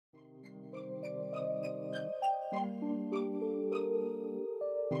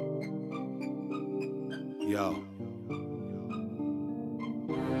Yo,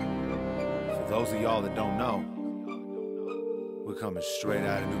 for those of y'all that don't know, we're coming straight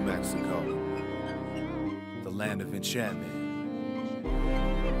out of New Mexico, the land of enchantment.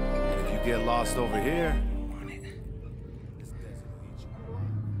 And if you get lost over here,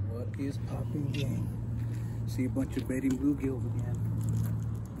 what is popping, gang? See a bunch of bedding bluegills again.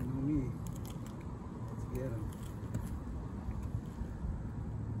 You know me. Let's get them.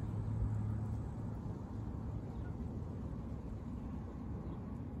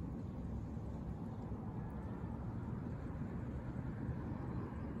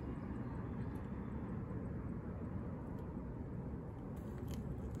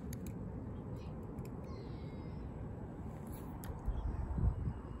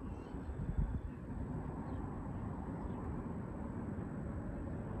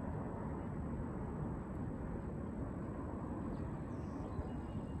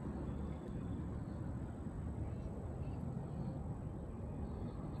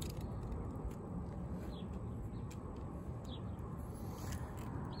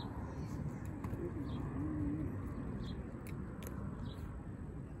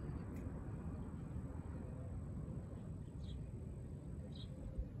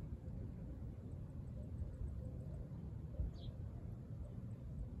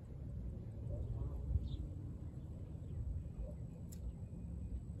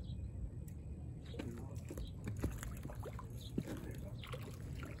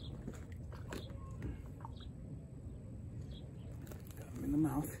 In the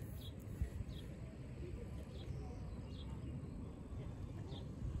mouth.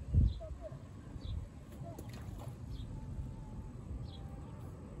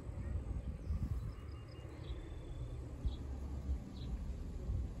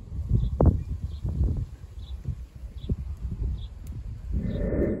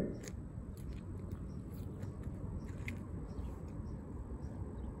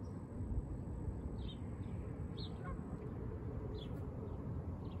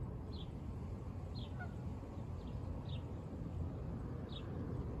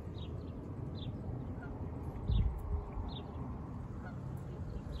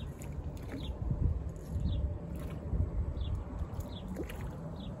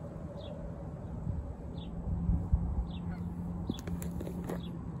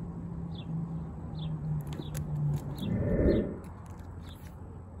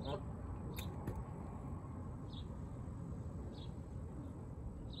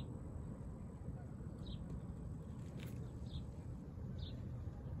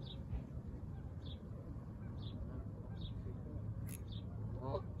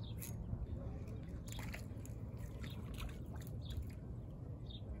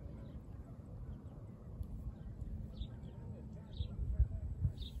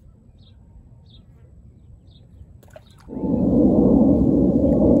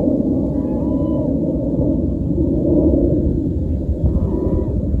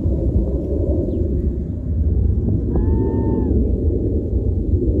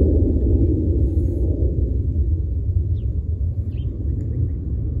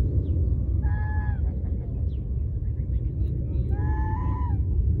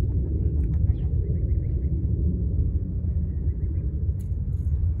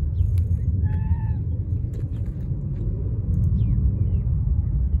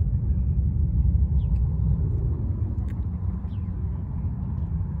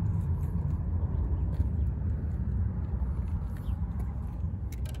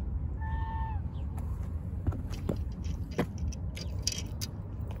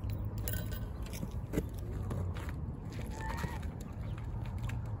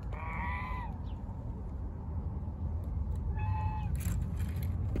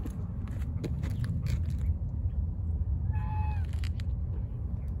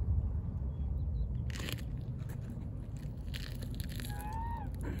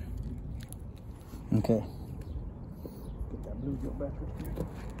 Okay. Get that bluegill back up here.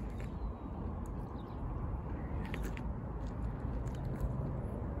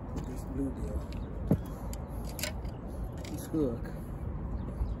 This bluegill. This hook.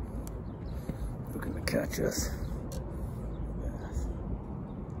 They're gonna catch us. Yes.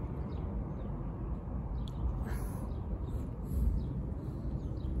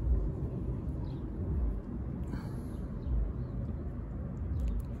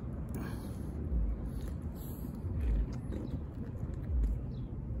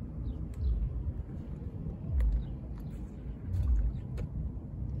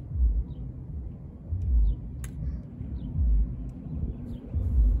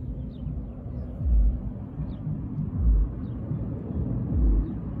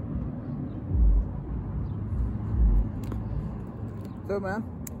 What's up, man?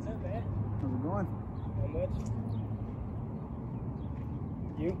 What's up, man? How's it going? How much?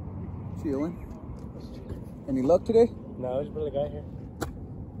 You? Chilling. Any luck today? No, there's really a guy here.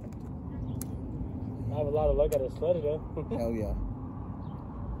 I have a lot of luck at a sled though. Hell yeah.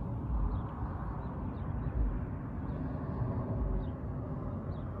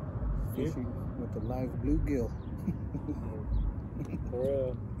 Fishing with the live bluegill. For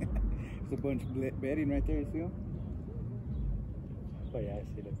real. There's a bunch of bedding right there, you see them? Oh yeah, I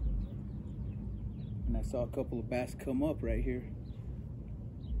see them. And I saw a couple of bass come up right here.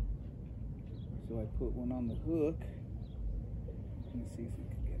 So I put one on the hook. Let me see if we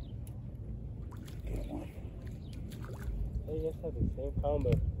can get one. Hey, you guys have the same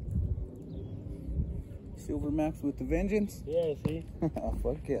combo. Silver Max with the vengeance? Yeah, I see.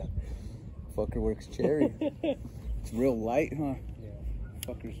 Fuck yeah. Fucker works cherry. It's real light, huh? Yeah.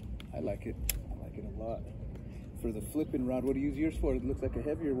 Fuckers, I like it. I like it a lot. For the flipping rod, what do you use yours for? It looks like a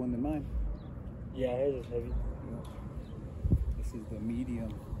heavier one than mine. Yeah, hers is heavy. Yeah. This is the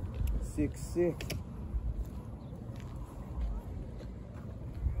medium 6'6".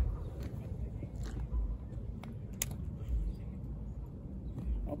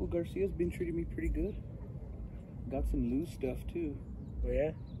 Abu Garcia's been treating me pretty good. Got some loose stuff too. Oh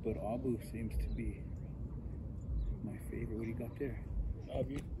yeah? But Abu seems to be my favorite. What do you got there?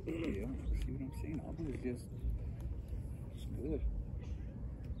 Abu. Yeah, see what I'm saying? Abu is just it's good.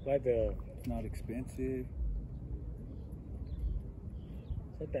 Like the... It's not expensive.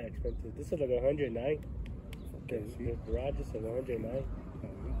 It's not that expensive. This is like 109. Okay, see? The rod just is 109. Oh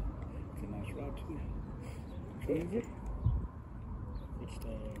yeah. It's a nice rod too. What is it? It's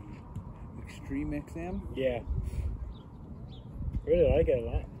Extreme XM? yeah. Really like it a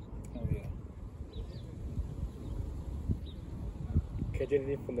lot. Oh yeah. Catch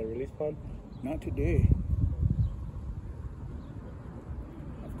anything from the release pond? Not today.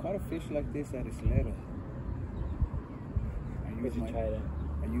 I've caught a fish like this at Isleta. We should try that.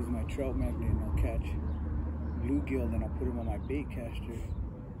 I use my trout magnet and I'll catch bluegill, then I'll put them on my bait caster.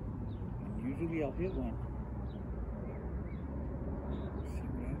 And usually I'll hit one. See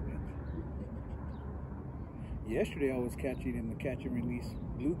what happens. Yesterday I was catching in the catch and release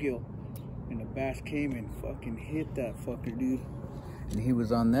bluegill, and the bass came and fucking hit that fucker, dude. And he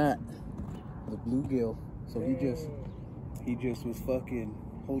was on that, the bluegill. So he just was fucking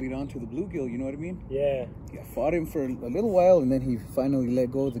holding on to the bluegill, you know what I mean? Yeah. I fought him for a little while, and then he finally let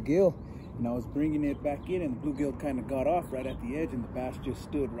go of the gill. And I was bringing it back in, and the bluegill kind of got off right at the edge, and the bass just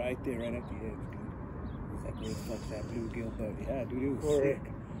stood right there, right at the edge, dude. It was like, where the fuck's that bluegill? But yeah, dude, it was sick.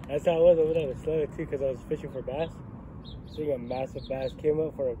 That's how it was over there at the sled too, because I was fishing for bass. Seeing a massive bass came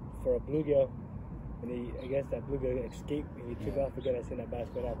up for a bluegill, and I guess that bluegill escaped, and he took off again. I seen that bass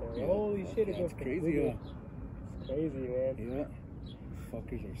go out there. Yeah. Holy shit, it That's goes crazy, huh? It's crazy, man. Yeah,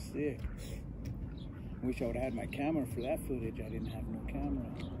 fuckers are sick. Wish I would have had my camera for that footage. I didn't have no camera.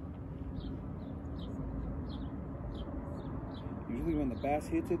 Usually when the bass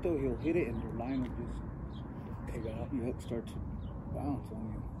hits it though, he'll hit it and your line will just Take off. your hook start to bounce on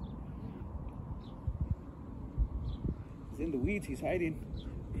you. He's in the weeds, he's hiding.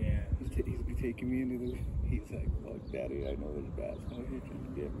 Yeah. He's taking me into the, he's like, fuck daddy, I know there's bass out here trying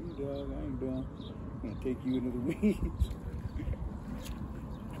to get me, dog. I ain't done. I'm gonna take you into the weeds.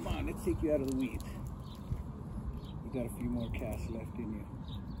 Come on, let's take you out of the weeds. You got a few more casts left in you.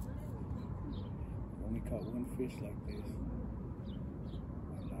 Only caught one fish like this in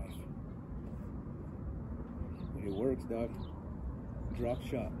my life. But it works, dog. Drop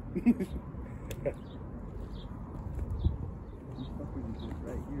shot.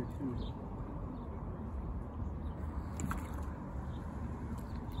 Right here too.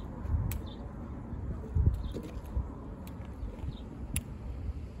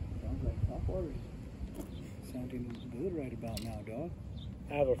 Sounds like top water. Sounding good right about now, dog.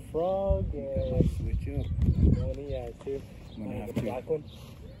 I have a frog and Switch up. one he has too. I'm gonna have the to. black one.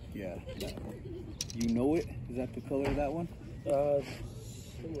 Yeah, that one. You know it? Is that the color of that one?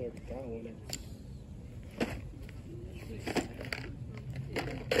 Similar to that one.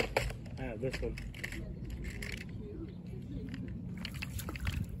 I have this one.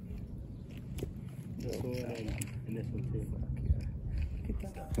 This one and this one too.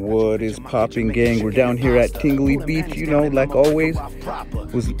 What is popping, gang? We're down here at Tingley Beach, you know, like always.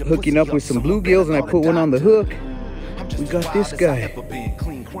 Was hooking up with some bluegills and I put one on the hook. We got this guy.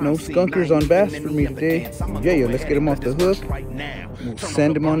 No skunkers on bass for me today. Yeah, let's get him off the hook. We'll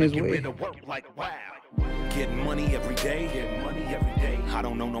send him on his way. Getting money every day, I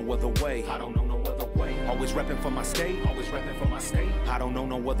don't know no other way. Always repping for my state, I don't know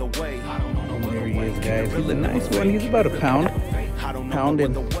no other way. There he is, guys. He's a nice one. He's about a pound.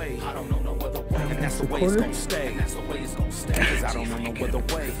 pounding. And that's the way it's gonna stay. That's the way it's gonna stay. Cause I don't know no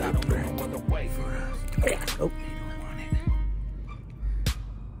other way. I don't know no other way. Oh.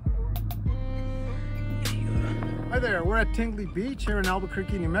 Hi there, we're at Tingley Beach here in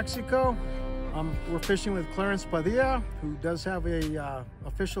Albuquerque, New Mexico. We're fishing with Clarence Padilla, who does have a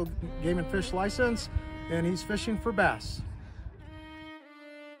official game and fish license, and he's fishing for bass.